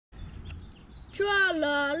Tra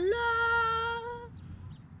la la.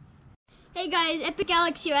 Hey guys, Epic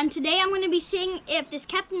Alex here, and today I'm going to be seeing if this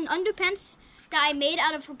Captain Underpants that I made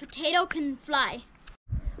out of a potato can fly.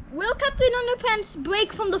 Will Captain Underpants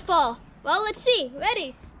break from the fall? Well, let's see.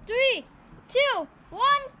 Ready? 3, 2, 1,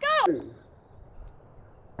 go!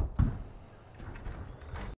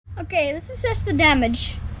 Okay, let's assess the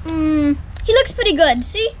damage. He looks pretty good,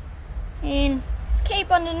 see? And his cape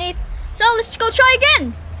underneath. So let's go try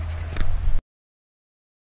again.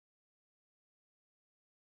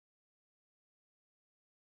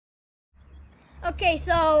 Okay,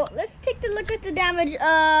 so let's take a look at the damage.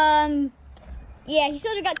 Yeah, he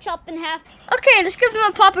sort of got chopped in half. Okay, let's give him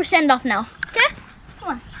a proper send-off now. Okay? Come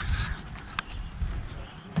on.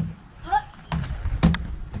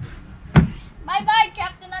 Bye-bye,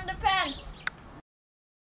 Captain Underpants.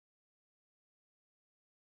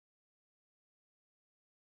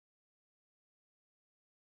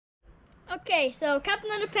 Okay, so Captain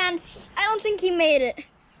Underpants, I don't think he made it.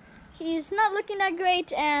 He's not looking that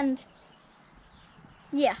great, and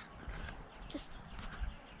yeah.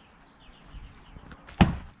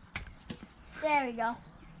 There we go.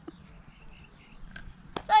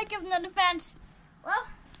 Sorry, Captain Underpants. Well,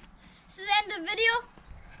 this is the end of the video.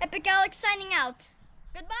 Epic Alex signing out.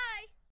 Goodbye.